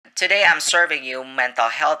Today I'm serving you mental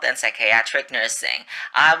health and psychiatric nursing.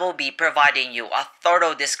 I will be providing you a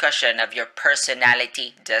thorough discussion of your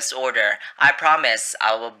personality disorder. I promise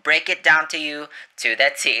I will break it down to you to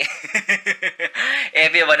the T.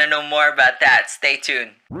 If you want to know more about that, stay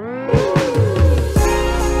tuned.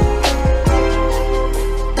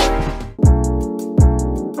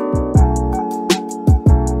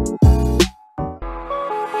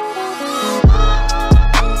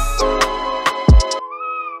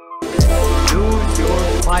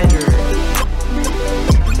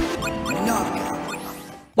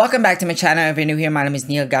 Welcome back to my channel. If you're new here, my name is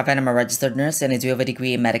Neil Galve and I'm a registered nurse and I do have a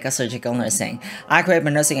degree in medical surgical nursing. I create my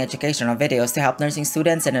nursing educational videos to help nursing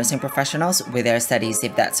students and nursing professionals with their studies.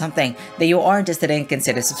 If that's something that you are interested in,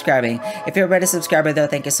 consider subscribing. If you're already a subscriber though,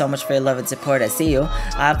 thank you so much for your love and support. I see you.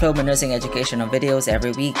 I upload my nursing educational videos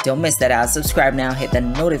every week. Don't miss that out. Subscribe now, hit the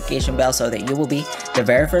notification bell so that you will be the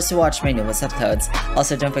very first to watch my newest uploads.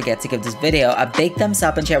 Also, don't forget to give this video a big thumbs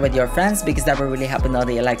up and share with your friends because that will really help me know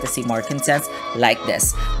that you like to see more content like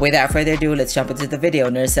this. Without further ado, let's jump into the video,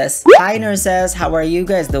 nurses. Hi nurses, how are you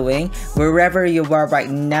guys doing? Wherever you are right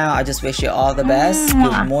now, I just wish you all the best.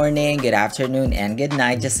 Good morning, good afternoon, and good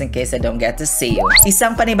night just in case I don't get to see you.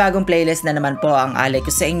 Isang panibagong playlist na naman po ang alay ko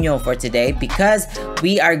sa inyo for today because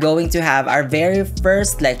we are going to have our very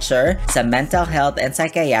first lecture sa mental health and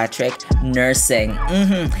psychiatric nursing.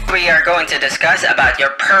 We are going to discuss about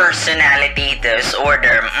your personality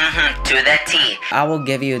disorder to the T. I will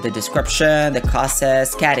give you the description, the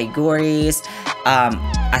causes, categories,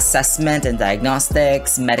 assessment and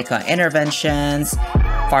diagnostics, medical interventions,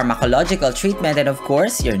 pharmacological treatment, and of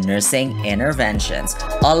course, your nursing interventions.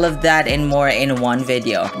 All of that and more in one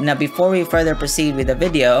video. Now, before we further proceed with the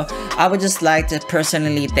video, I would just like to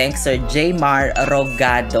personally thank Sir J. Mar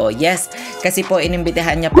Rogado. Yes, kasi po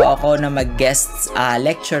inimbitahan niya po ako na mag-guest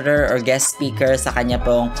lecturer or guest speaker sa kanya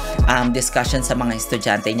pong discussion sa mga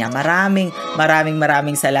estudyante niya. Maraming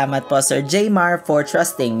salamat po Sir J. Mar for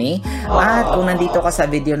trusting me. At kung nandito ka sa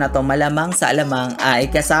video na to, malamang sa alamang ay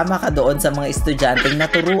kasama ka doon sa mga estudyanteng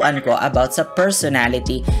naturuan ko about sa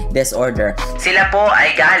personality disorder. Sila po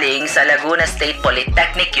ay galing sa Laguna State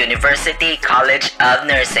Polytechnic University College of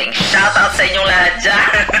Nursing. Shout out sa inyong lahat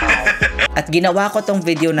dyan! At ginawa ko tong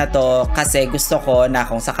video na to kasi gusto ko na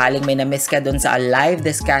kung sakaling may na-miss ka dun sa live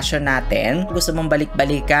discussion natin, gusto mong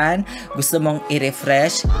balik-balikan, gusto mong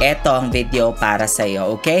i-refresh, eto ang video para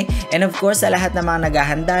sa'yo, okay? And of course, sa lahat ng mga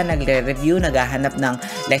naghahanda, nagre-review, naghahanap ng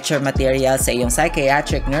lecture material sa iyong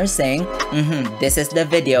psychiatric nursing, this is the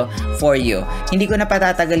video for you. Hindi ko na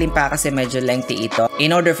patatagalin pa kasi medyo lengthy ito.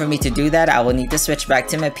 In order for me to do that, I will need to switch back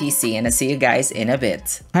to my PC and I'll see you guys in a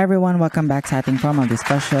bit. Hi everyone, welcome back sa ating formal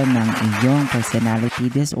discussion ng iyong personality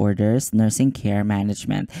disorders, nursing care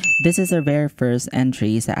management. This is our very first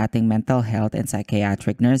entry sa ating mental health and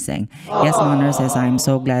psychiatric nursing. Yes mga nurses, I'm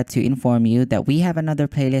so glad to inform you that we have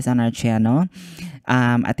another playlist on our channel.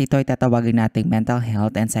 At ito ay tatawagin nating mental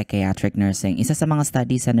health and psychiatric nursing. Isa sa mga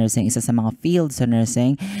studies sa nursing, isa sa mga fields sa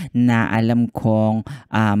nursing na alam kong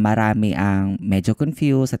marami ang medyo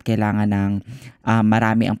confused at kailangan ng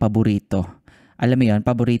marami ang paborito. Alam mo yun,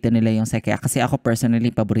 paborito nila yung psychiatric. Kasi ako personally,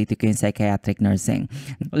 paborito ko yung psychiatric nursing.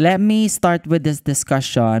 Let me start with this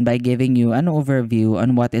discussion by giving you an overview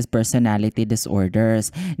on what is personality disorders.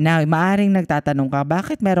 Now, maaaring nagtatanong ka,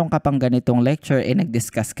 bakit meron ka pang ganitong lecture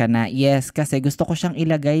nag-discuss ka na? Yes, kasi gusto ko siyang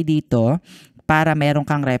ilagay dito para meron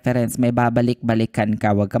kang reference, may babalik-balikan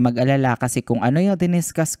ka. Huwag ka mag-alala kasi kung ano yung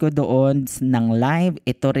diniscuss ko doon ng live,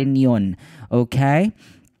 ito rin yun. Okay?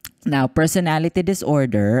 Now, personality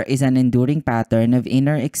disorder is an enduring pattern of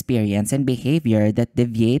inner experience and behavior that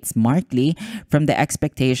deviates markedly from the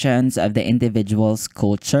expectations of the individual's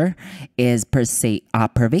culture, is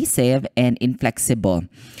pervasive and inflexible.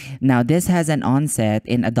 Now, this has an onset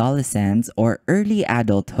in adolescence or early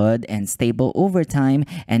adulthood and stable over time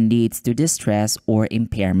and leads to distress or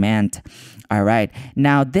impairment. All right.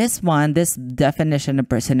 Now, this definition of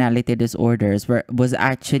personality disorders was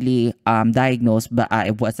actually diagnosed, but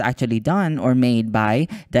it was actually done or made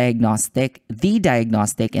by Diagnostic, the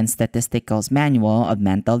Diagnostic and Statisticals Manual of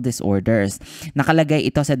Mental Disorders. Nakalagay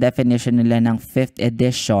ito sa definition nila ng 5th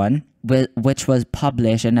edition, which was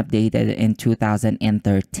published and updated in 2013.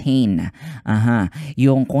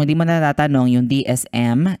 Yung, kung hindi mo natatanong, yung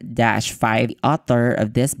DSM-5 author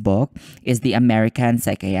of this book is the American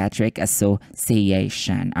Psychiatric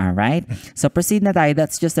Association. Alright? So, proceed na tayo.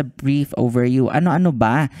 That's just a brief overview. Ano-ano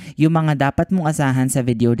ba yung mga dapat mong asahan sa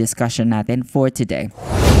video discussion natin for today?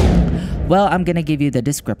 Well, I'm going to give you the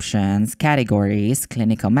descriptions, categories,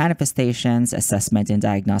 clinical manifestations, assessment and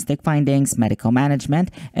diagnostic findings, medical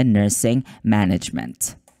management, and nursing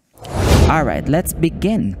management. All right, let's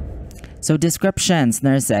begin. So descriptions,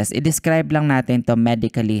 nurses, i-describe lang natin to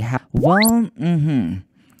medically. Well,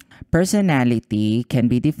 personality can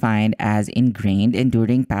be defined as ingrained,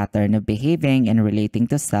 enduring pattern of behaving and relating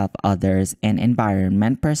to self, others, and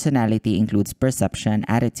environment. Personality includes perception,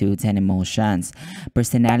 attitudes, and emotions.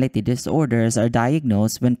 Personality disorders are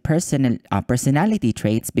diagnosed when personality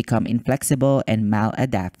traits become inflexible and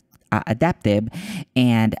adaptive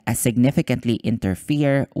and significantly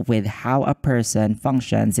interfere with how a person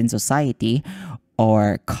functions in society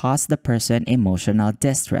or cause the person emotional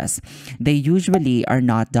distress. They usually are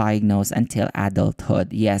not diagnosed until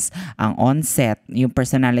adulthood. Yes, ang onset, yung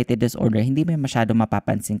personality disorder, hindi mo masyado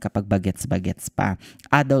mapapansin kapag bagets-bagets pa.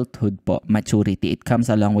 Adulthood po, maturity. It comes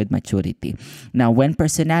along with maturity. Now, when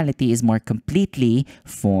personality is more completely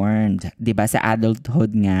formed, di ba sa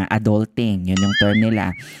adulthood nga, adulting, yun yung term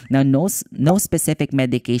nila. Now, no specific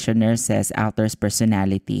medication, nurses, alters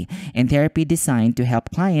personality. And therapy designed to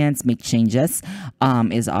help clients make changes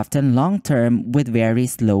is often long-term with very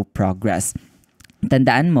slow progress.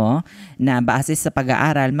 Tandaan mo na base sa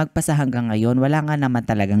pag-aaral, magpasa hanggang ngayon, wala nga naman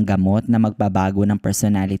talagang gamot na magbabago ng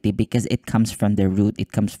personality because it comes from the root,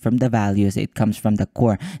 it comes from the values, it comes from the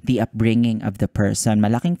core, the upbringing of the person.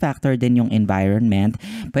 Malaking factor din yung environment.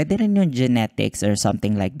 Pwede rin yung genetics or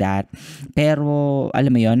something like that. Pero,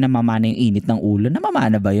 alam mo yun, namamana yung init ng ulo.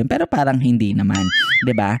 Namamana ba yun? Pero parang hindi naman.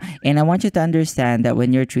 Diba? And I want you to understand that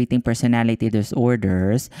when you're treating personality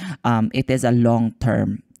disorders, it is a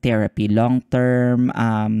long-term therapy, long-term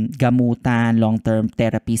gamutan, long-term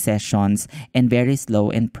therapy sessions, and very slow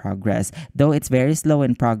in progress. Though it's very slow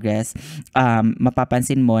in progress,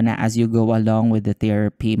 mapapansin mo na as you go along with the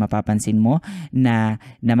therapy, mapapansin mo na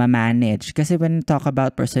ma-manage. Kasi when you talk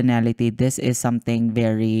about personality, this is something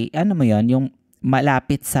very, ano mo yun, yung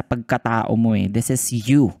malapit sa pagkatao mo eh. This is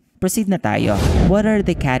you. Proceed na tayo. What are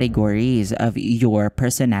the categories of your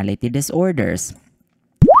personality disorders?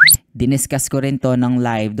 Diniscuss ko rin to ng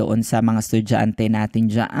live doon sa mga estudyante natin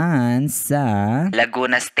dyan sa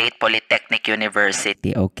Laguna State Polytechnic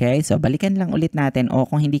University. Okay, so balikan lang ulit natin o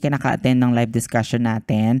kung hindi ka naka-attend ng live discussion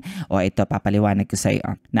natin o ito papaliwanag ko sa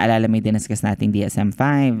iyo. Naalala mo yung diniscuss natin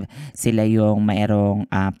DSM-5, sila yung mayroong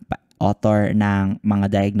author ng mga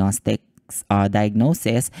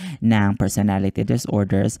diagnosis ng personality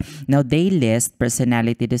disorders. Now, they list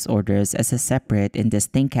personality disorders as a separate and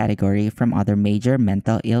distinct category from other major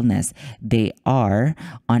mental illness. They are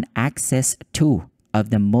on Axis 2 of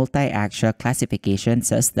the multi-axial classification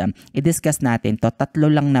system. I-discuss natin to, tatlo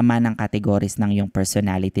lang naman ang categories ng yung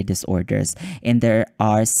personality disorders and there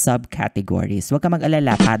are subcategories. Huwag ka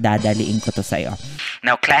mag-alala, padadaliin ko to sa'yo.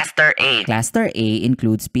 Now, Cluster A. Cluster A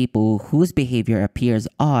includes people whose behavior appears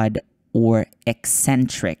odd or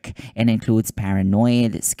eccentric and includes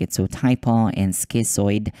paranoid, schizotypal, and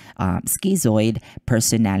schizoid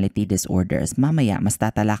personality disorders. Mamaya, mas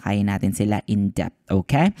tatalakayin natin sila in depth,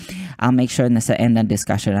 okay? I'll make sure na sa end ng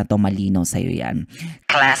discussion na to malinaw sa'yo yan.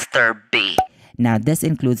 Cluster B. Now, this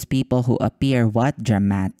includes people who appear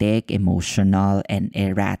dramatic, emotional, and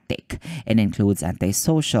erratic. It includes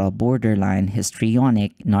antisocial, borderline,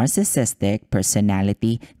 histrionic, narcissistic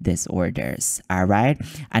personality disorders. Alright?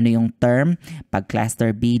 Ano yung term? Pag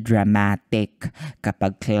cluster B, dramatic.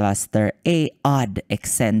 Kapag cluster A, odd,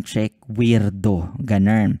 eccentric, weirdo.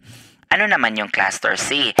 Ganun. Ano naman yung cluster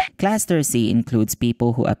C? Cluster C includes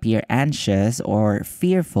people who appear anxious or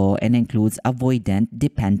fearful and includes avoidant,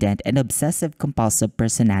 dependent, and obsessive-compulsive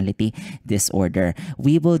personality disorder.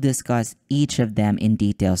 We will discuss each of them in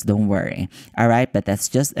details, don't worry. Alright, but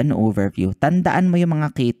that's just an overview. Tandaan mo yung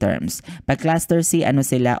mga key terms. Pag cluster C, ano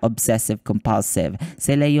sila? Obsessive-compulsive.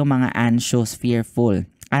 Sila yung mga anxious, fearful.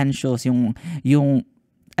 Anxious, yung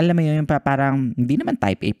alam mo yun, yung parang, hindi naman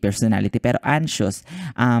type A personality, pero anxious,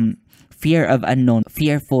 fear of unknown,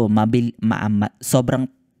 fearful, sobrang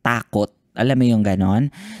takot. Alam mo yung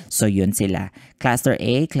ganon? So, yun sila. Cluster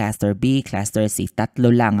A, Cluster B, Cluster C.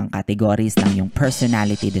 Tatlo lang ang categories ng yung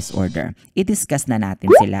personality disorder. I-discuss na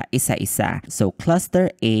natin sila isa-isa. So,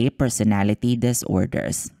 Cluster A, personality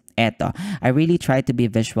disorders. Eto, I really try to be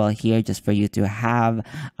visual here just for you to have,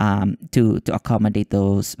 to accommodate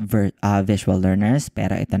those visual learners.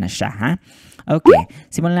 Pero ito na siya, ha? Okay,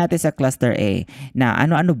 simulan natin sa Cluster A. Na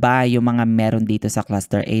ano-ano ba yung mga meron dito sa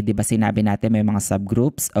Cluster A? Diba sinabi natin may mga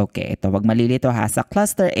subgroups? Okay, ito, wag malilito ha. Sa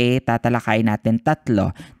Cluster A, tatalakayin natin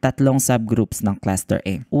tatlong subgroups ng Cluster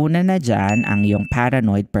A. Una na dyan, ang yung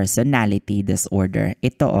paranoid personality disorder.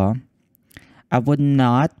 Ito I would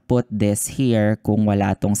not put this here kung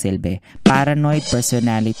wala tong silbi. Paranoid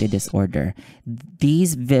personality disorder.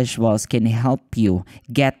 These visuals can help you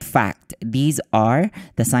get fact. These are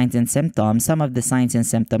the signs and symptoms, some of the signs and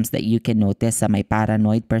symptoms that you can notice sa may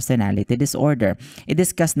paranoid personality disorder.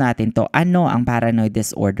 I-discuss natin to. Ano ang paranoid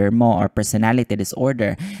disorder mo or personality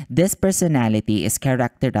disorder? This personality is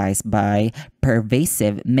characterized by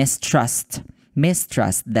pervasive mistrust.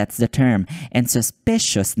 Mistrust, that's the term, and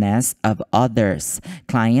suspiciousness of others.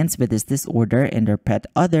 Clients with this disorder interpret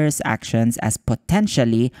others' actions as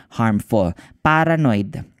potentially harmful.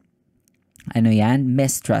 Paranoid. Ano yan?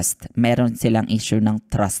 Mistrust. Meron silang issue ng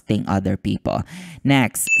trusting other people.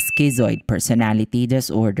 Next, schizoid personality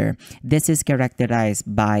disorder. This is characterized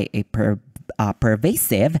by a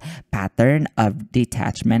pervasive pattern of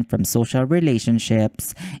detachment from social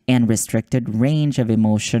relationships and restricted range of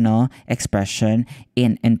emotional expression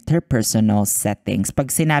in interpersonal settings. Pag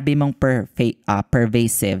sinabi mong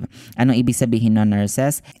pervasive, anong ibig sabihin ng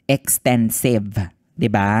nurses? Extensive.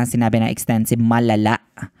 Diba? Sinabi na extensive, malala.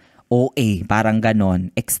 OA, parang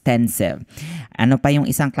ganon. Extensive. Ano pa yung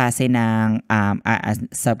isang klase ng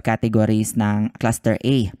subcategories ng cluster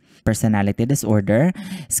A? Personality disorder,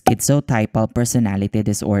 schizotypal personality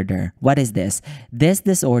disorder. What is this? This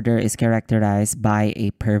disorder is characterized by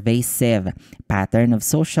a pervasive pattern of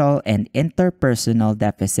social and interpersonal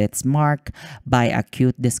deficits marked by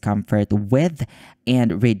acute discomfort with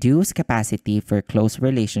and reduced capacity for close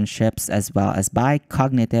relationships, as well as by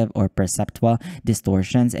cognitive or perceptual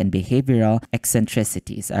distortions and behavioral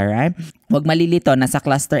eccentricities. Alright? Huwag malilito, nasa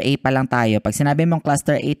cluster A pa lang tayo. Pag sinabi mong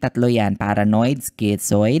cluster A, tatlo yan. Paranoid,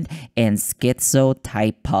 schizoid, and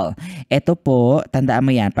schizotypal. Ito po, tandaan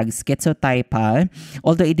mo yan. Pag schizotypal,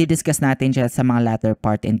 although i-discuss natin siya sa mga latter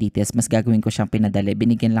part and details, mas gagawin ko siyang pinadali.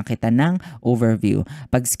 Binigyan lang kita ng overview.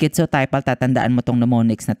 Pag schizotypal, tatandaan mo tong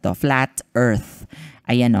mnemonics na to. Flat Earth.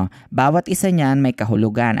 Ayan o. Bawat isa niyan may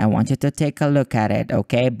kahulugan. I want you to take a look at it,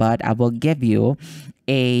 okay? But I will give you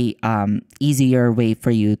a easier way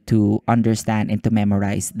for you to understand and to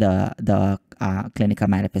memorize the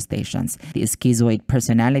clinical manifestations. The schizoid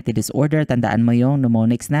personality disorder, tandaan mo yung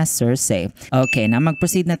mnemonics na Circe. Okay, na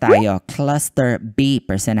mag-proceed na tayo. Cluster B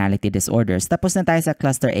personality disorders. Tapos na tayo sa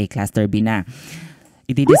cluster A, cluster B na.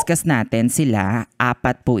 I-discuss natin sila,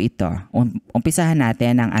 apat po ito. Umpisahan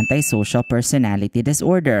natin ang antisocial personality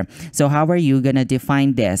disorder. So how are you gonna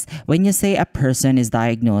define this? When you say a person is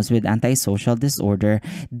diagnosed with antisocial disorder,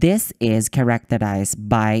 this is characterized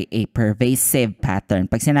by a pervasive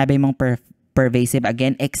pattern. Pag sinabi mong pervasive,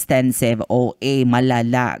 again, extensive, OA,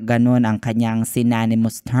 malala, ganun ang kanyang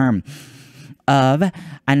synonymous term. Of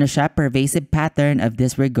pervasive pattern of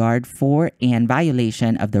disregard for and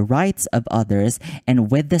violation of the rights of others, and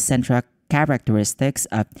with the central characteristics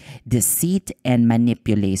of deceit and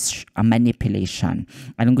manipulation.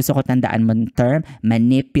 Anong gusto ko tandaan mo ng term?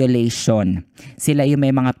 Manipulation. Sila yung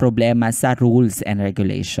may mga problema sa rules and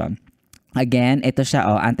regulation. Again, ito siya,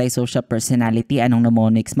 antisocial personality. Anong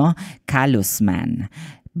mnemonics mo? Callous man.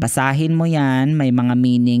 Basahin mo yan, may mga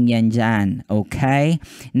meaning yan dyan. Okay?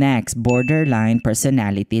 Next, borderline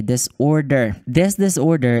personality disorder. This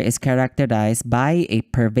disorder is characterized by a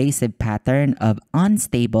pervasive pattern of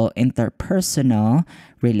unstable interpersonal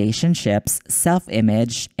relationships,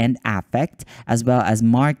 self-image, and affect, as well as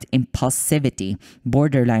marked impulsivity.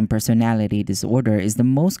 Borderline personality disorder is the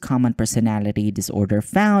most common personality disorder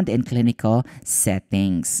found in clinical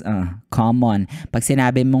settings. Common. Pag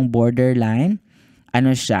sinabi mong borderline,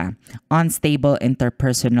 ano siya? Unstable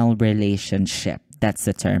interpersonal relationship. That's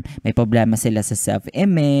the term. May problema sila sa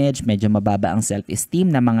self-image, medyo mababa ang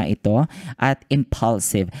self-esteem na mga ito, at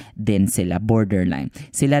impulsive din sila, borderline.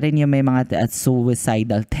 Sila rin yung may mga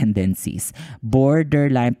suicidal tendencies.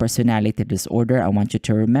 Borderline personality disorder, I want you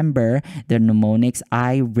to remember the mnemonics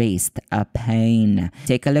I raised a pain.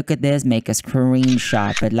 Take a look at this, make a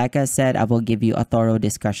screenshot. But like I said, I will give you a thorough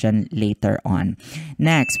discussion later on.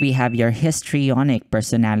 Next, we have your histrionic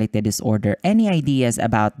personality disorder. Any ideas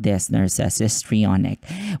about this, nurses? Histrionic.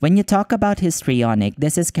 When you talk about histrionic,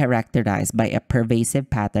 this is characterized by a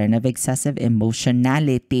pervasive pattern of excessive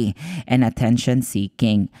emotionality and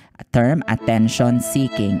attention-seeking. Term,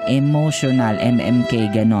 attention-seeking, emotional,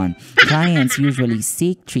 MMK, ganon. Clients usually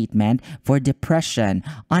seek treatment for depression,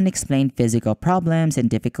 unexplained physical problems, and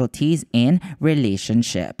difficulties in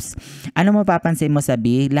relationships. Ano mapapansin mo,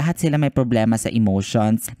 Sabi? Lahat sila may problema sa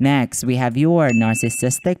emotions. Next, we have your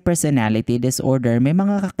narcissistic personality disorder. May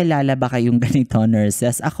mga kakilala ba kayong ganito,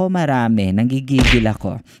 nurses? Ako marami. Nanggigigil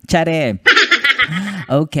ako. Tsare!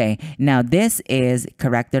 Okay, now this is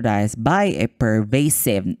characterized by a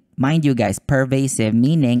pervasive Mind you guys, pervasive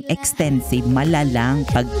meaning extensive, malalang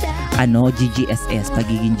GGSS,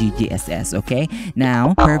 pagiging GGSS, okay?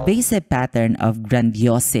 Now, pervasive pattern of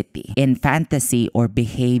grandiosity in fantasy or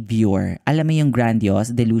behavior. Alam mo yung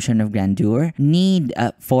grandiose, delusion of grandeur, need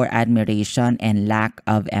for admiration and lack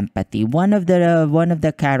of empathy. One of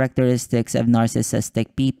the characteristics of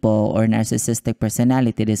narcissistic people or narcissistic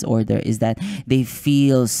personality disorder is that they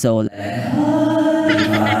feel so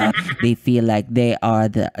they feel like they are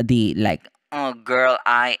the like, oh girl,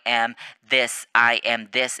 I am this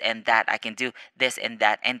and that, I can do this and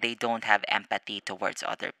that, and they don't have empathy towards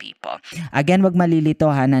other people. Again, wag malilito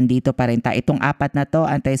ha, nandito pa rin itong apat na to: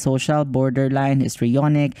 antisocial, borderline,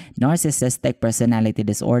 histrionic, narcissistic personality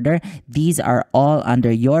disorder. These are all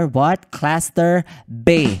under your what? Cluster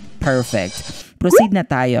B. Perfect. Proceed na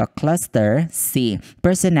tayo. Cluster C,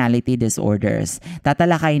 personality disorders.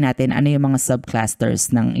 Tatalakayin natin ano yung mga subclusters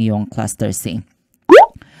ng iyong cluster C.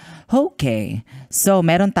 Okay, so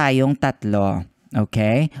meron tayong tatlo.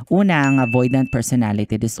 Okay? Una, ang avoidant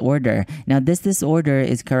personality disorder. Now, this disorder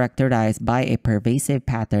is characterized by a pervasive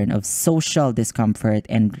pattern of social discomfort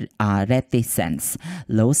and reticence,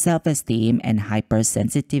 low self-esteem, and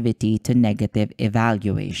hypersensitivity to negative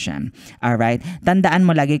evaluation. Alright? Tandaan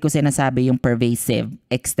mo, lagi ko sinasabi yung pervasive,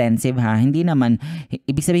 extensive ha. Hindi naman,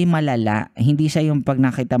 ibig sabihin malala. Hindi siya yung pag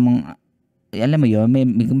nakita mong, alam mo yun, may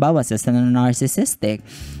bawas sa narcissistic.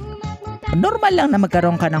 Normal lang na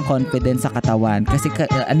magkaroon ka ng confidence sa katawan kasi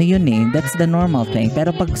ano yun eh, that's the normal thing.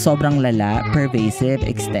 Pero pag sobrang lala, pervasive,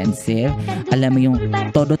 extensive, alam mo yung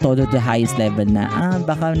todo-todo the highest level na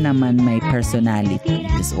baka naman may personality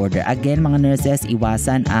disorder. Again, mga nurses,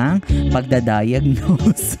 iwasan ang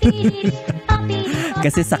pagdadiagnose.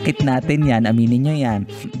 Kasi sakit natin yan, aminin nyo yan.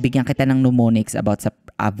 Bigyan kita ng mnemonics about sa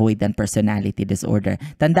avoidant personality disorder.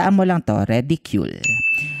 Tandaan mo lang to, ridicule.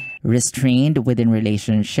 Restrained within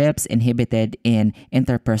relationships, inhibited in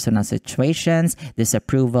interpersonal situations,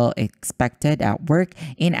 disapproval expected at work,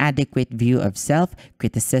 inadequate view of self,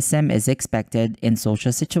 criticism is expected in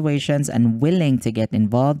social situations, unwilling to get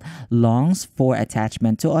involved, longs for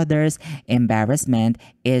attachment to others, embarrassment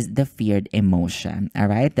is the feared emotion.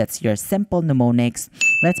 Alright, that's your simple mnemonics.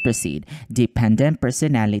 Let's proceed. Dependent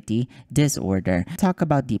personality disorder. Talk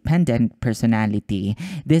about dependent personality.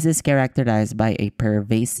 This is characterized by a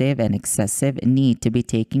pervasive and excessive need to be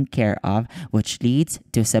taken care of, which leads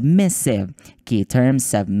to submissive. Key term,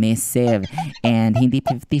 submissive. And hindi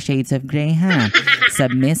 50 Shades of Grey, ha?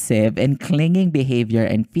 Submissive and clinging behavior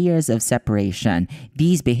and fears of separation.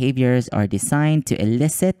 These behaviors are designed to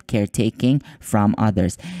elicit caretaking from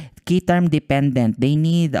others. Key term, dependent. They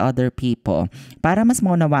need other people. Para mas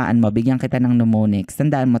maunawaan mo, bigyan kita ng mnemonics.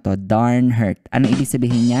 Tandaan mo to, darn hurt. Ano ibig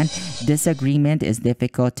sabihin yan? Disagreement is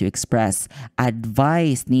difficult to express.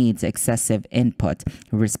 Advice needs excessive input.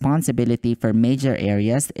 Responsibility for major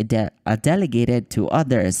areas delegated to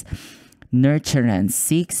others. Nurturance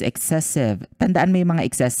seeks excessive. Tandaan mo yung mga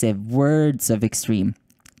excessive words of extreme.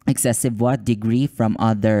 Excessive what? Degree from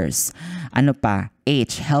others. Ano pa?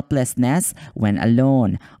 H, helplessness when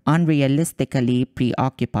alone. Unrealistically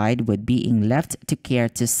preoccupied with being left to care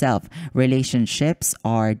to self. Relationships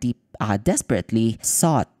are desperately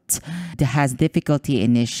sought. Has difficulty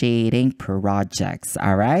initiating projects.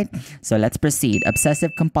 Alright? So let's proceed.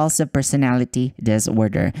 Obsessive-Compulsive personality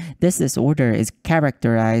disorder. This disorder is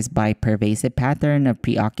characterized by pervasive pattern of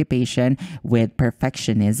preoccupation with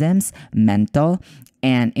perfectionisms, mental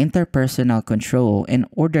and interpersonal control, and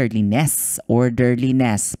orderliness.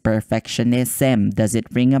 Orderliness, perfectionism. Does it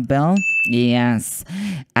ring a bell? Yes.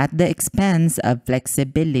 At the expense of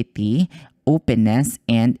flexibility, openness,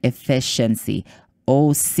 and efficiency.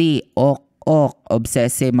 OC, ok,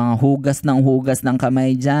 obsessive, mga hugas ng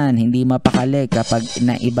kamay dyan. Hindi mapakali kapag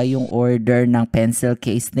naiba yung order ng pencil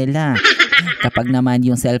case nila. Kapag naman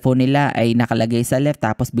yung cellphone nila ay nakalagay sa left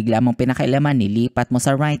tapos bigla mong pinakailaman, nilipat mo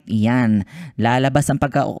sa right, yan. Lalabas ang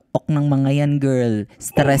pagka-ok ng mga yan, girl.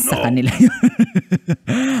 Stress sa kanila yun.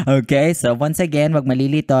 Okay, so once again, wag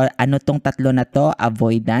malilito. Ano tong tatlo na to?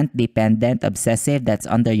 Avoidant, dependent, obsessive. That's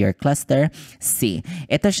under your cluster C.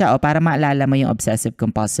 Ito siya, para maalala mo yung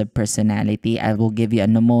obsessive-compulsive personality, I will give you a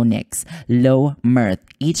mnemonics. Low mirth.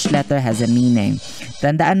 Each letter has a meaning.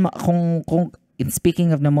 Tandaan mo, kung speaking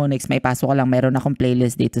of mnemonics, may pasok ko lang, meron akong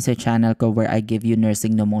playlist dito sa channel ko where I give you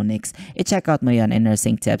nursing mnemonics. I-check out mo yon and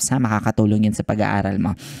nursing tips, ha? Makakatulong yun sa pag-aaral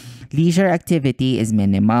mo. Leisure activity is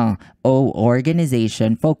minimal. O,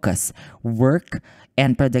 organization, focus. Work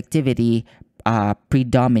and productivity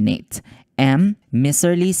predominate. M,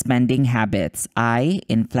 miserly spending habits. I,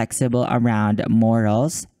 inflexible around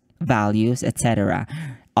morals, values, etc.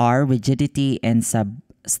 R, rigidity and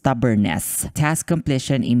stubbornness. Task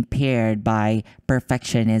completion impaired by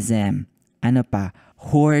perfectionism. Ano pa?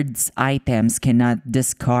 Hoards items, cannot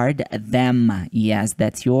discard them. Yes,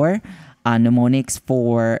 that's your mnemonics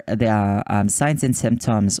for the signs and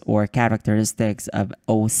symptoms or characteristics of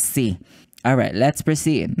OC. Alright, let's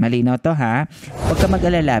proceed. Malinaw to ha? Huwag ka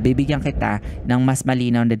mag-alala, bibigyan kita ng mas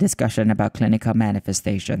malinaw na discussion about clinical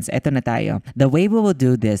manifestations. Ito na tayo. The way we will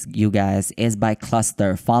do this, you guys, is by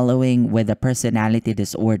cluster, following with a personality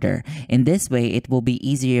disorder. In this way, it will be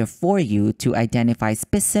easier for you to identify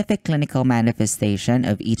specific clinical manifestation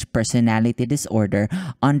of each personality disorder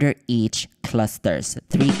under each clusters.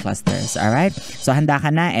 3 clusters, alright? So, handa ka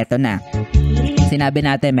na? Ito na. Sinabi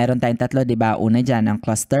natin, meron tayong 3, di ba? Una dyan, ang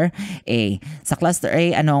cluster A. Sa cluster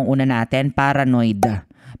A, ano ang una natin? Paranoid.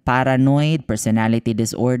 Paranoid personality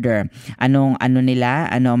disorder. Ano nila?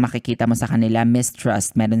 Ano makikita mo sa kanila?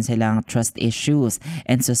 Mistrust. Meron silang trust issues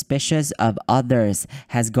and suspicious of others.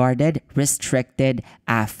 Has guarded, restricted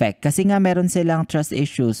affect. Kasi nga meron silang trust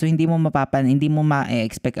issues. So hindi mo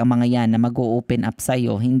ma-expect ang mga yan na mag-open up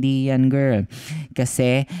sa'yo. Hindi yan, girl.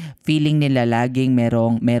 Kasi feeling nila laging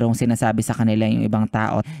merong sinasabi sa kanila yung ibang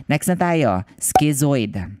tao. Next na tayo.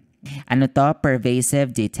 Schizoid. Ano to?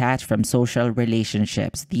 Pervasive, detached from social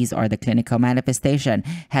relationships. These are the clinical manifestation.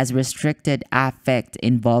 Has restricted affect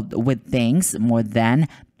involved with things more than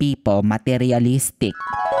people. Materialistic.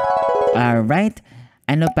 Alright?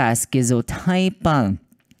 Ano pa? Schizotypal.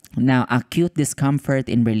 Now, acute discomfort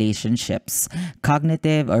in relationships,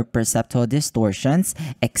 cognitive or perceptual distortions,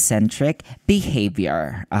 eccentric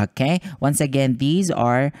behavior. Okay? Once again, these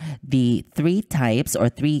are the 3 types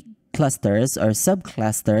or 3 clusters or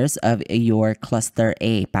subclusters of your cluster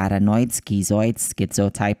A: paranoid, schizoid,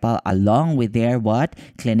 schizotypal, along with their what?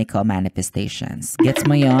 Clinical manifestations. Gets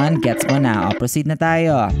mo yon? Gets mo na. O, proceed na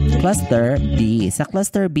tayo. Cluster B. Sa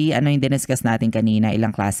cluster B, ano yung diniscuss natin kanina?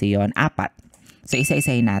 Ilang klase yon? 4. So,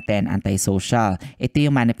 isa-isahin natin. Antisocial. Ito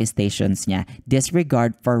yung manifestations niya.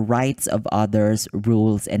 Disregard for rights of others,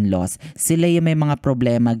 rules, and laws. Sila yung may mga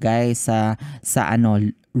problema, guys, sa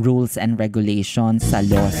rules and regulations, sa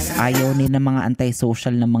laws. Ayaw ni ng mga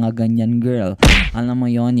antisocial na mga ganyan, girl. Alam mo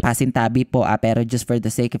yon, pasintabi po, pero just for the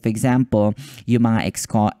sake of example, yung mga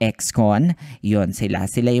ex-con, yun sila.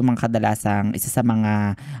 Sila yung mga kadalasang, isa sa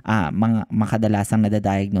mga kadalasang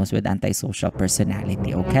nadadiagnose with antisocial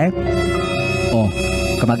personality, okay? Oh,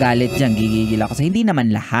 kamagalit dyan, gigigil ako. So, hindi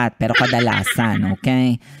naman lahat, pero kadalasan,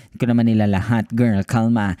 okay? Hindi ko naman nila lahat. Girl,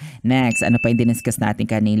 kalma. Next, ano pa yung diniscuss natin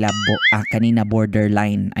kanina? Kanina,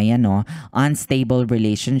 borderline. Ayan, oh. Unstable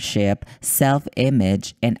relationship,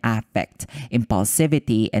 self-image, and affect.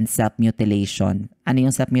 Impulsivity, and self-mutilation. Ano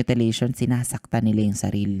yung self-mutilation? Sinasaktan nila yung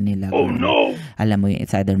sarili nila. Oh, no! Alam mo yung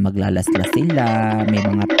it's either maglalaslas sila, may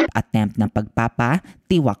mga attempt ng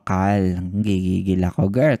pagpapatiwakal. Gigigil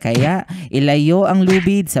ako, girl. Kaya, ilayo ang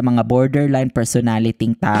lubid sa mga borderline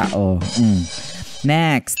personality tao.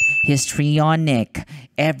 Next, histrionic.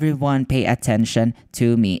 Everyone pay attention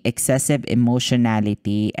to me. Excessive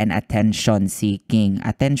emotionality and attention seeking.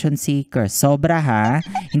 Attention seeker. Sobra ha.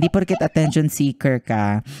 Hindi porket attention seeker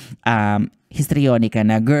ka, histrionic ka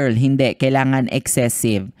na. Girl, hindi. Kailangan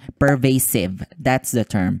excessive. Pervasive. That's the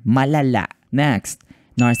term. Malala. Next,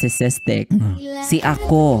 narcissistic. Si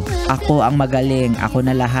ako ang magaling, ako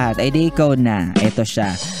na lahat. Ay di ikaw na. Ito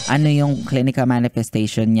siya. Ano yung clinical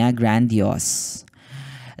manifestation niya? Grandiose.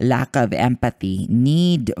 Lack of empathy,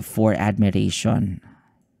 need for admiration.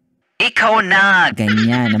 Ikaw na!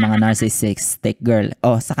 Ganyan ang mga narcissistic, girl.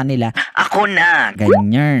 Oh, sa kanila, Ako na!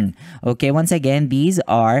 ganyan. Okay, once again, these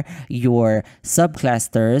are your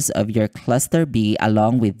subclusters of your cluster B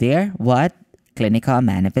along with their what? Clinical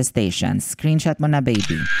manifestations. Screenshot mo na,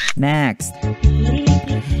 baby. Next,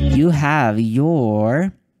 you have your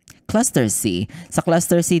cluster C. Sa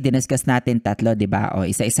cluster C, diniscuss natin 3, di ba? O,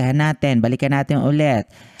 isa-isahan natin. Balikan natin ulit.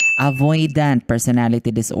 Avoidant personality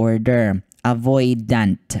disorder.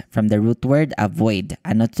 Avoidant. From the root word, avoid.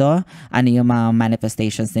 Ano to? Ano yung mga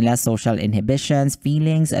manifestations nila? Social inhibitions,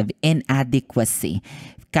 feelings of inadequacy.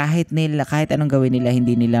 Kahit anong gawin nila,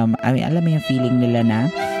 hindi nila, alam mo yung feeling nila na,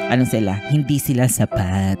 sila? Hindi sila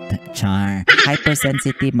sapat. Char.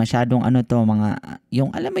 Hypersensitive, masyadong alam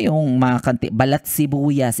mo yung mga balat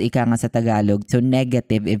sibuyas, ika nga sa Tagalog, to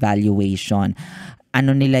negative evaluation.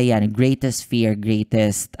 Ano nila yan? Greatest fear,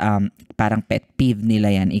 greatest, parang pet peeve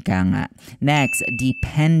nila yan, ika nga. Next,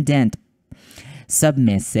 dependent.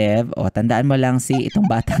 Submissive. O, tandaan mo lang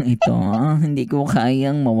itong batang ito. Hindi ko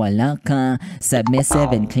kayang mawala ka.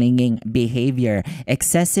 Submissive and clinging behavior.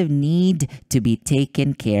 Excessive need to be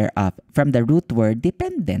taken care of. From the root word,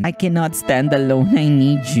 dependent. I cannot stand alone. I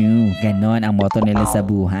need you. Ganon ang motto nila sa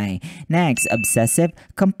buhay. Next,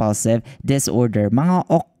 obsessive-compulsive disorder.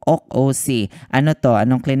 Mga OC. Ano to?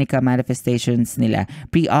 Anong clinical manifestations nila?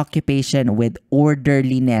 Preoccupation with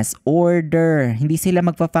orderliness. Order. Hindi sila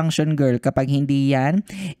magpa-function, girl, kapag hindi yan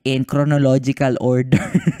in chronological order.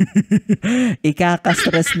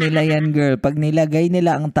 Ikaka-stress nila yan, girl. Pag nilagay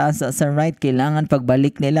nila ang taas sa right, kailangan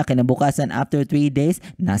pagbalik nila kinabukasan after 3 days,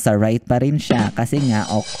 nasa right pa rin siya. Kasi nga,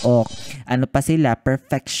 ok. Ano pa sila?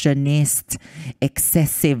 Perfectionist.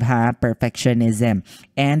 Excessive, ha? Perfectionism.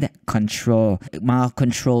 And control. Mga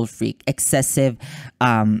control freak, excessive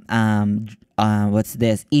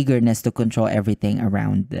eagerness to control everything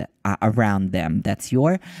around them. That's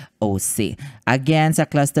your OC. Again, sa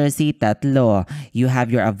cluster C, tatlo. You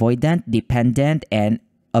have your avoidant, dependent, and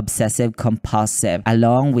obsessive-compulsive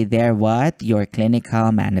along with your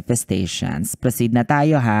clinical manifestations. Proceed na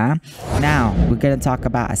tayo, ha? Now, we're gonna talk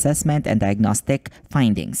about assessment and diagnostic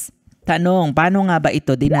findings. Tanong, paano nga ba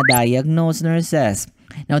ito dinadiagnose, nurses?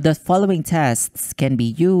 Now, the following tests can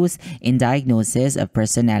be used in diagnosis of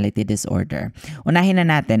personality disorder. Unahin na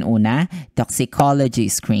natin. Una,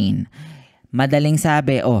 toxicology screen. Madaling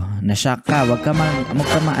sabi, nashock ka, wag ka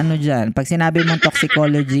ano dyan. Pag sinabi mong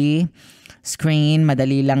toxicology screen,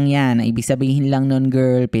 madali lang yan. Ibig sabihin lang nun,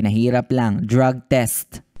 girl, pinahirap lang. Drug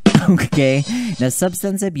test. Okay? Now,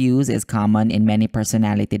 substance abuse is common in many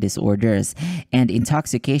personality disorders, and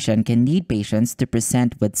intoxication can lead patients to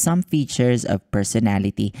present with some features of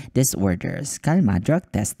personality disorders. Kalma, drug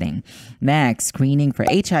testing. Next, screening for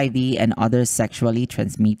HIV and other sexually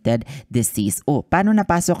transmitted disease. Paano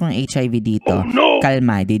napasok ang HIV dito?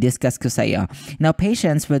 Kalma, di-discuss ko sa'yo. Now,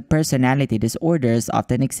 patients with personality disorders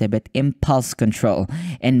often exhibit impulse control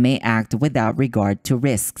and may act without regard to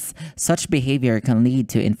risks. Such behavior can lead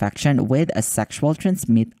to infection with a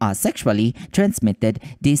sexually transmitted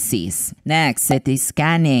disease. Next, CT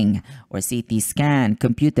scanning or CT scan,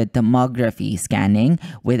 computed tomography scanning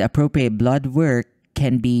with appropriate blood work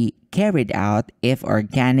can be carried out if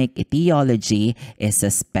organic etiology is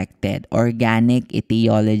suspected. Organic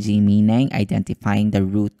etiology meaning identifying the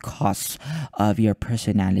root cause of your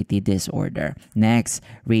personality disorder. Next,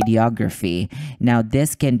 radiography. Now,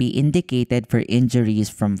 this can be indicated for injuries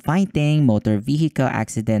from fighting, motor vehicle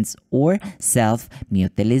accidents, or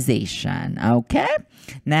self-mutilation. Okay?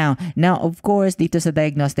 Now, of course, dito sa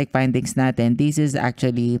diagnostic findings natin, this is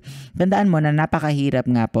actually, tandaan mo na napakahirap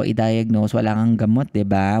nga po i-diagnose. Wala kang gamot,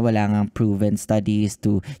 diba? Wala kang proven studies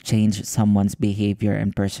to change someone's behavior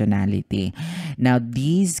and personality. Now,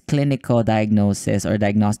 these clinical diagnosis or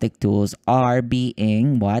diagnostic tools are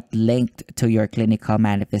being linked to your clinical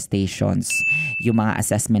manifestations. Yung mga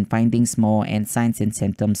assessment findings mo and signs and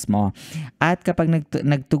symptoms mo. At kapag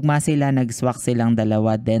nagtugma sila, nagswak silang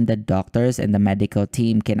dalawa, then the doctors and the medical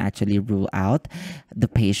team can actually rule out the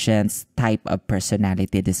patient's type of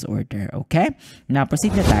personality disorder. Okay? Now,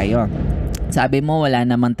 proceed na tayo. Sabi mo, wala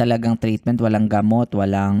naman talagang treatment, walang gamot,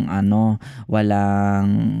 walang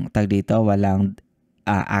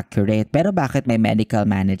accurate. Pero bakit may medical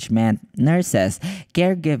management? Nurses,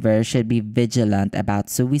 caregivers should be vigilant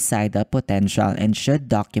about suicidal potential and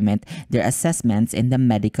should document their assessments in the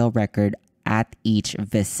medical record at each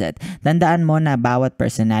visit. Tandaan mo na bawat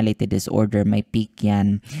personality disorder may peak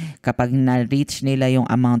yan. Kapag na-reach nila yung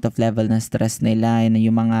amount of level ng stress nila,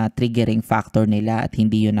 yung mga triggering factor nila at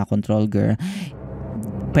hindi yun na-control, girl,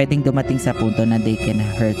 pwedeng dumating sa punto na they can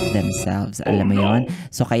hurt themselves. Alam mo yun?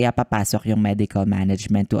 So, kaya papasok yung medical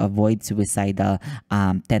management to avoid suicidal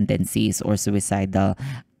tendencies or suicidal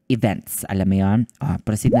events. Alam mo yun?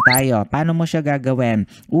 Proceed na tayo. Paano mo siya gagawin?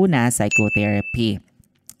 Una, psychotherapy.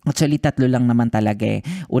 Actually, tatlo lang naman talaga eh.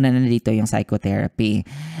 Una na dito yung psychotherapy.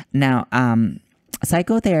 Now,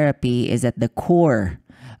 psychotherapy is at the core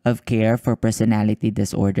of care for personality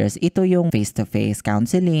disorders. Ito yung face-to-face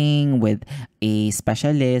counseling with a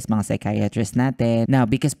specialist, mga psychiatrist natin. Now,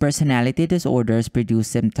 because personality disorders produce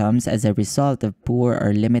symptoms as a result of poor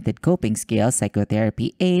or limited coping skills,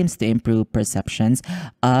 psychotherapy aims to improve perceptions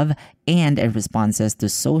of and responses to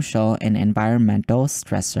social and environmental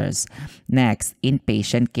stressors. Next,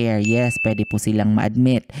 inpatient care. Yes, pwede po silang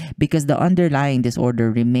ma-admit because the underlying disorder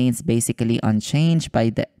remains basically unchanged by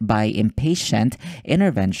inpatient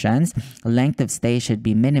interventions. Length of stay should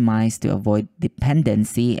be minimized to avoid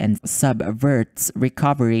dependency and subverts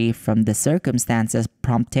recovery from the circumstances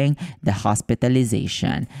prompting the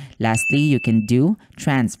hospitalization. Lastly, you can do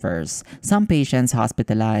transfers. Some patients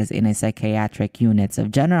hospitalized in a psychiatric units of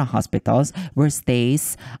general hospitals where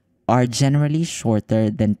stays are generally shorter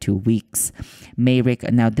than 2 weeks.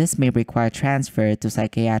 Now, this may require transfer to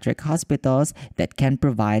psychiatric hospitals that can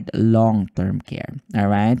provide long-term care. All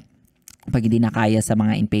right? Pag hindi na kaya sa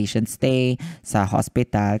mga inpatient stay sa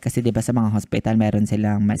hospital, kasi 'di ba sa mga hospital meron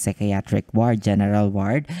silang psychiatric ward, general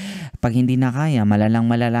ward. Pag hindi na kaya, malala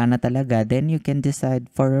na talaga, then you can decide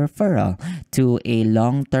for referral to a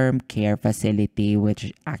long-term care facility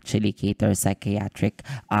which actually caters psychiatric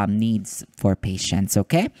needs for patients.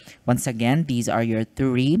 Okay? Once again, these are your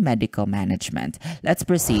 3 medical management. Let's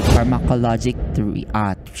proceed. Pharmacologic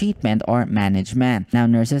treatment or management. Now,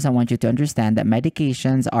 nurses, I want you to understand that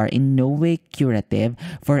medications are in no way curative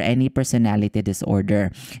for any personality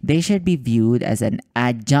disorder. They should be viewed as an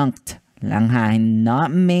adjunct lang ha,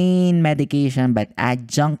 not main medication but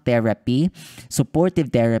adjunct therapy,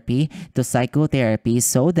 supportive therapy to psychotherapy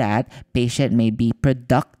so that patient may be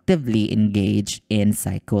productively engaged in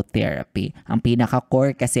psychotherapy. Ang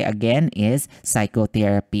pinaka-core kasi again is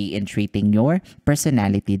psychotherapy in treating your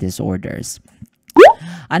personality disorders.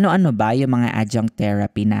 Ano-ano ba yung mga adjunct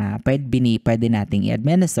therapy na pwede nating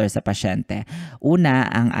i-administer sa pasyente?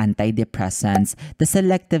 Una, ang antidepressants, the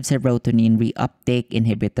selective serotonin reuptake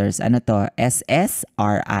inhibitors,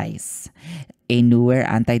 SSRIs. A newer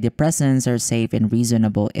antidepressants are safe and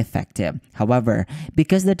reasonable effective. However,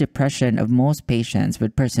 because the depression of most patients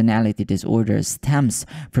with personality disorders stems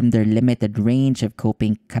from their limited range of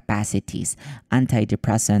coping capacities,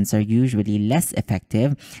 antidepressants are usually less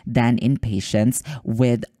effective than in patients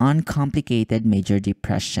with uncomplicated major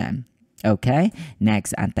depression. Okay,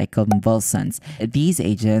 next, anticonvulsants. These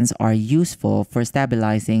agents are useful for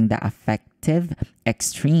stabilizing the affective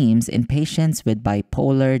extremes in patients with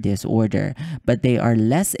bipolar disorder, but they are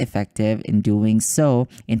less effective in doing so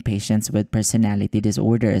in patients with personality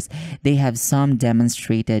disorders. They have some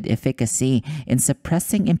demonstrated efficacy in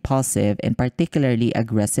suppressing impulsive and particularly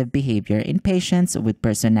aggressive behavior in patients with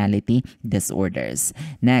personality disorders.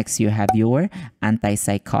 Next, you have your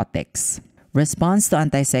antipsychotics. Response to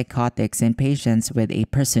antipsychotics in patients with a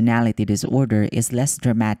personality disorder is less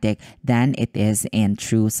dramatic than it is in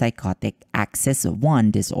true psychotic axis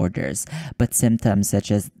 1 disorders, but symptoms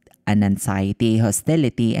such as an anxiety,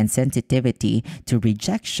 hostility, and sensitivity to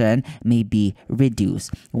rejection may be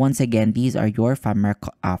reduced. Once again, these are your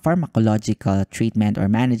pharmacological treatment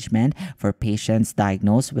or management for patients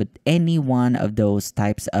diagnosed with any one of those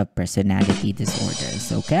types of personality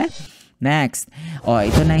disorders. Okay? Next,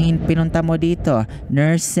 ito na pinunta mo dito,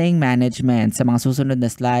 nursing management. Sa mga susunod na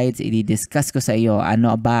slides, i-discuss ko sa iyo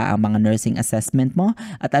ano ba ang mga nursing assessment mo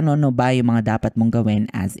at ano ba yung mga dapat mong gawin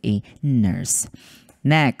as a nurse.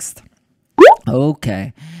 Next,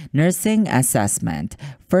 okay, nursing assessment.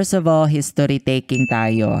 First of all, history taking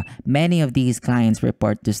tayo. Many of these clients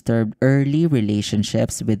report disturbed early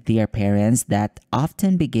relationships with their parents that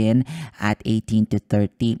often begin at 18 to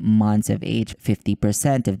 30 months of age.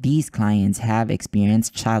 50% of these clients have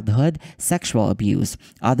experienced childhood sexual abuse.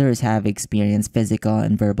 Others have experienced physical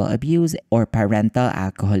and verbal abuse or parental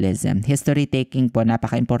alcoholism. History taking po,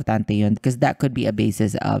 napaka-importante yun because that could be a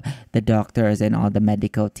basis of the doctors and all the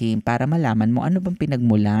medical team para malaman mo ano bang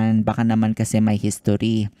pinagmulan. Baka naman kasi may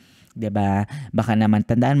history. 'Di ba? Baka naman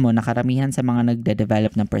tandaan mo na karamihan sa mga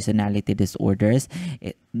nagde-develop ng personality disorders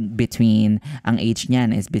ang age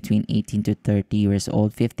niyan is between 18 to 30 years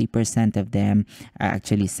old. 50% of them are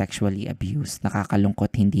actually sexually abused.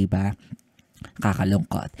 Nakakalungkot, hindi ba?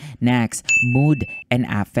 Kakalungkot. Next, mood and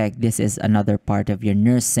affect. This is another part of your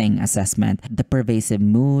nursing assessment. The pervasive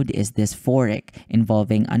mood is dysphoric,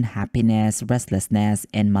 involving unhappiness, restlessness,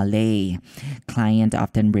 and malaise. Clients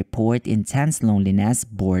often report intense loneliness,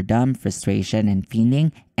 boredom, frustration, and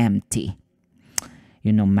feeling empty.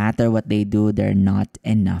 No matter what they do, they're not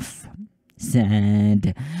enough.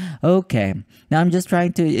 Sad. Okay. Now I'm just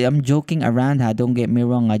trying to, I'm joking around, don't get me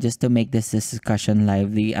wrong, just to make this discussion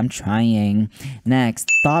lively. I'm trying. Next,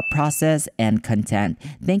 thought process and content.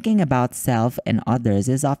 Thinking about self and others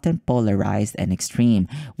is often polarized and extreme,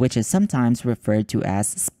 which is sometimes referred to as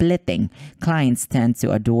splitting. Clients tend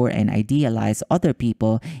to adore and idealize other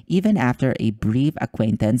people even after a brief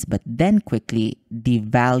acquaintance, but then quickly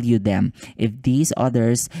devalue them if these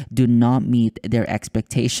others do not meet their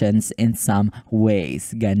expectations in some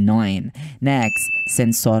ways. Ganon. Next,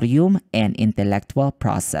 sensorium and intellectual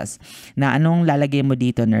process. Na anong lalagay mo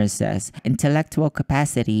dito, nurses? Intellectual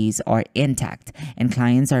capacities are intact and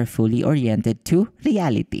clients are fully oriented to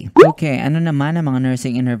reality. Okay, ano naman ang mga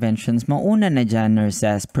nursing interventions mo? Una na dyan,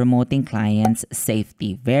 nurses, promoting clients'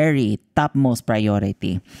 safety. Very topmost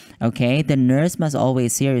priority. Okay, the nurse must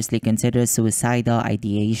always seriously consider suicidal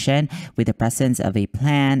ideation with the presence of a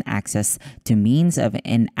plan, access to means of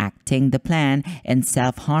enacting the plan, and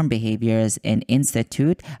self-harm behaviors, and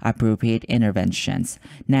institute appropriate interventions.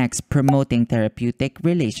 Next, promoting therapeutic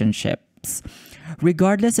relationships.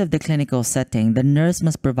 Regardless of the clinical setting, the nurse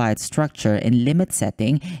must provide structure and limit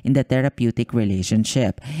setting in the therapeutic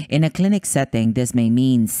relationship. In a clinic setting, this may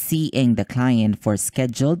mean seeing the client for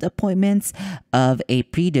scheduled appointments of a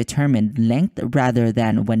predetermined length rather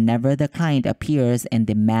than whenever the client appears and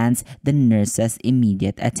demands the nurse's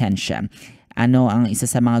immediate attention. Ano ang isa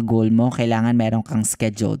sa mga goal mo? Kailangan meron kang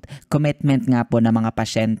scheduled. Commitment nga po ng mga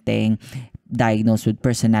pasyenteng diagnosed with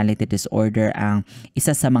personality disorder ang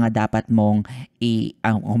isa sa mga dapat mong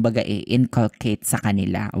i-inculcate sa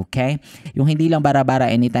kanila, okay? Yung hindi lang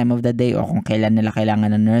bara-bara any time of the day o kung kailan nila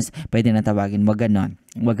kailangan ng nurse, pwede na tawagin, wag ganon.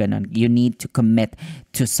 You need to commit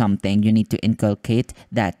to something. You need to inculcate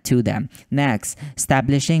that to them. Next,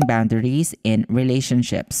 establishing boundaries in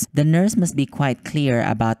relationships. The nurse must be quite clear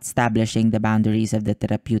about establishing the boundaries of the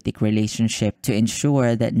therapeutic relationship to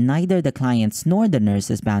ensure that neither the client's nor the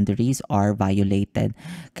nurse's boundaries are violated.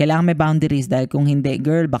 Kailangan may boundaries dahil kung hindi,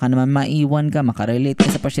 girl, baka naman maiwan ka, makarelate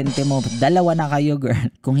ka sa pasyente mo, dalawa na kayo,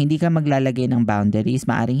 girl. Kung hindi ka maglalagay ng boundaries,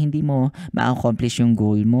 maaring hindi mo ma-accomplish yung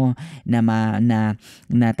goal mo na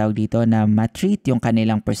tawag dito na ma-treat yung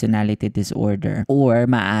kanilang personality disorder or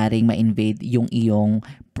maaring ma-invade yung iyong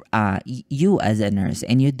you as a nurse,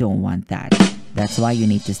 and you don't want that. That's why you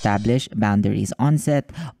need to establish boundaries. Onset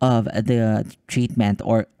of the treatment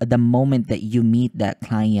or the moment that you meet that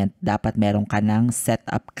client, dapat meron ka nang set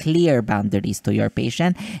up clear boundaries to your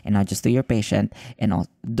patient, and not just to your patient, and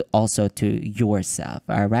also to yourself.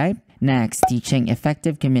 All right? Next, teaching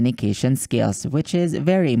effective communication skills, which is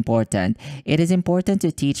very important. It is important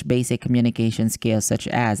to teach basic communication skills such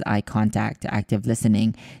as eye contact, active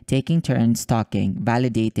listening, taking turns talking,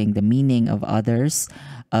 validating the meaning of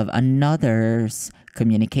another's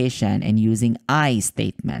communication, and using I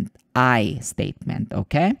statement. I statement,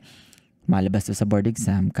 okay? Malabas to sa board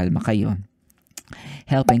exam, kalma kayo.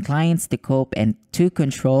 Helping clients to cope and to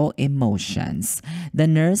control emotions. The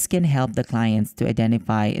nurse can help the clients to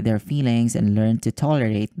identify their feelings and learn to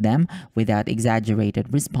tolerate them without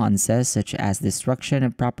exaggerated responses such as destruction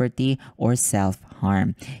of property or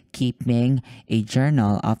self-harm. Keeping a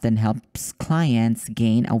journal often helps clients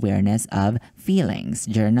gain awareness of feelings.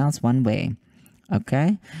 Journal's one way.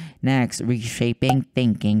 Okay? Next, reshaping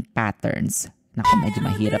thinking patterns. Naku, medyo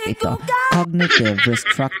mahirap ito. Cognitive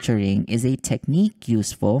restructuring is a technique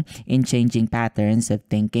useful in changing patterns of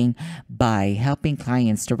thinking by helping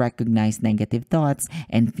clients to recognize negative thoughts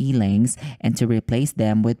and feelings and to replace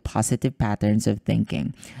them with positive patterns of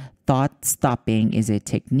thinking. Thought stopping is a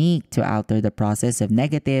technique to alter the process of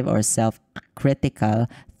negative or self-critical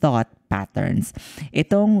thought patterns.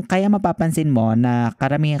 Itong kaya mapapansin mo na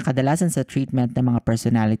kadalasan sa treatment ng mga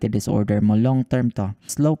personality disorder mo, long-term to,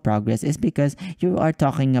 slow progress, is because you are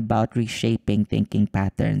talking about reshaping thinking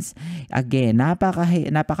patterns. Again,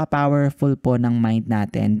 napaka-powerful po ng mind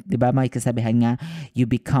natin. Diba may kasabihan nga, you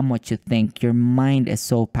become what you think. Your mind is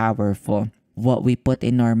so powerful. What we put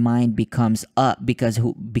in our mind becomes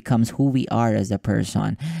who we are as a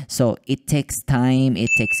person. So it takes time,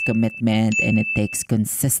 it takes commitment, and it takes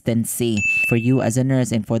consistency for you as a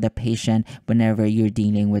nurse and for the patient whenever you're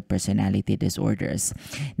dealing with personality disorders.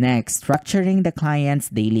 Next, structuring the client's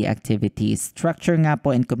daily activities. Structure nga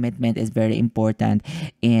po and commitment is very important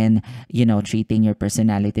in, treating your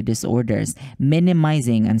personality disorders.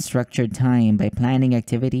 Minimizing unstructured time by planning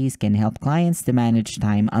activities can help clients to manage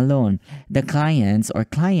time alone. The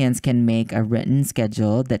clients can make a written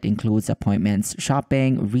schedule that includes appointments,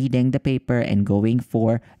 shopping, reading the paper, and going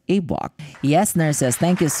for ebook. Yes, nurses,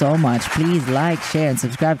 thank you so much. Please like, share, and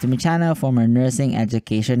subscribe to my channel for more nursing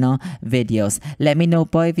educational videos. Let me know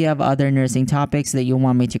po if you have other nursing topics that you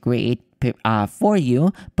want me to create for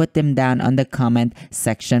you. Put them down on the comment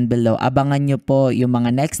section below. Abangan nyo po yung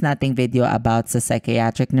mga next nating video about sa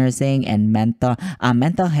psychiatric nursing and mental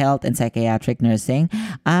health and psychiatric nursing,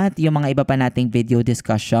 at yung mga iba pa nating video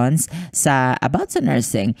discussions about sa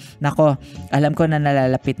nursing. Nako, alam ko na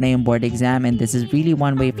nalalapit na yung board exam, and this is really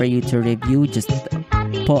one way for you to review, just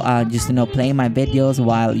playing my videos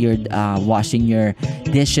while you're washing your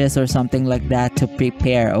dishes or something like that to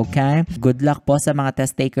prepare, okay? Good luck po sa mga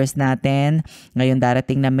test takers natin ngayon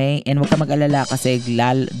darating na May, and huwag ka mag-alala kasi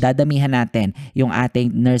dadamihan natin yung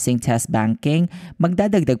ating nursing test banking.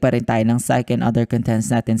 Magdadagdag pa rin tayo ng psych and other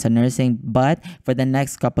contents natin sa nursing, but for the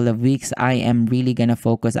next couple of weeks, I am really gonna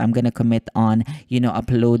focus. I'm gonna commit on,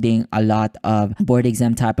 uploading a lot of board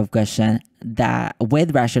exam type of question that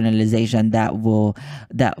with rationalization that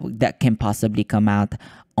can possibly come out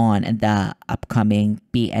on the upcoming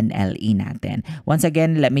PNLE natin. Once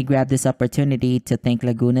again, let me grab this opportunity to thank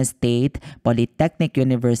Laguna State Polytechnic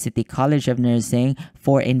University College of Nursing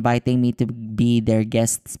for inviting me to be their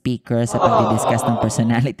guest speaker sa pagdidiscuss ng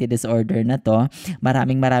personality disorder na to.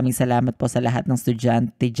 Maraming salamat po sa lahat ng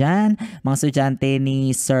estudyante dyan, mga estudyante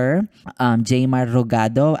ni Sir Jaymar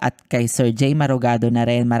Rogado, at kay Sir Jaymar Rogado na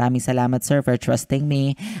rin. Maraming salamat, sir, for trusting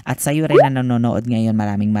me, at sa iyo rin na nanonood ngayon,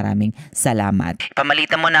 maraming salamat.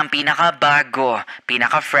 Pamalitan mo ng pinaka-bago,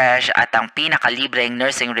 pinaka-fresh at ang pinaka-libreng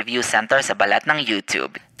nursing review center sa balat ng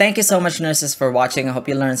YouTube. Thank you so much, nurses, for watching. I hope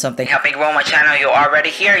you learned something. Helping grow my channel, you're already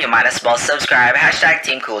here, you might as well subscribe.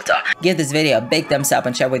 #TeamCoolTalk. Give this video a big thumbs up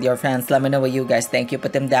and share with your friends. Let me know what you guys think. You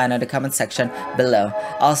put them down in the comment section below.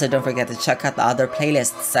 Also, don't forget to check out the other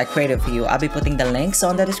playlists I created for you. I'll be putting the links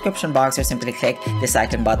on the description box, or simply click this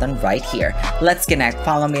icon button right here. Let's connect.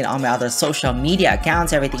 Follow me on my other social media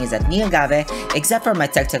accounts. Everything is at Neil Galve, except for my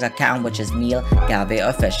TikTok account, which is Neil Galve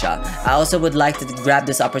Official. I also would like to grab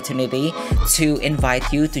this opportunity to invite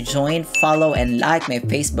you to join, follow, and like my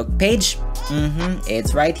Facebook page.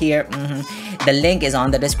 It's right here. The link is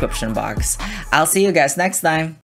on the description box. I'll see you guys next time.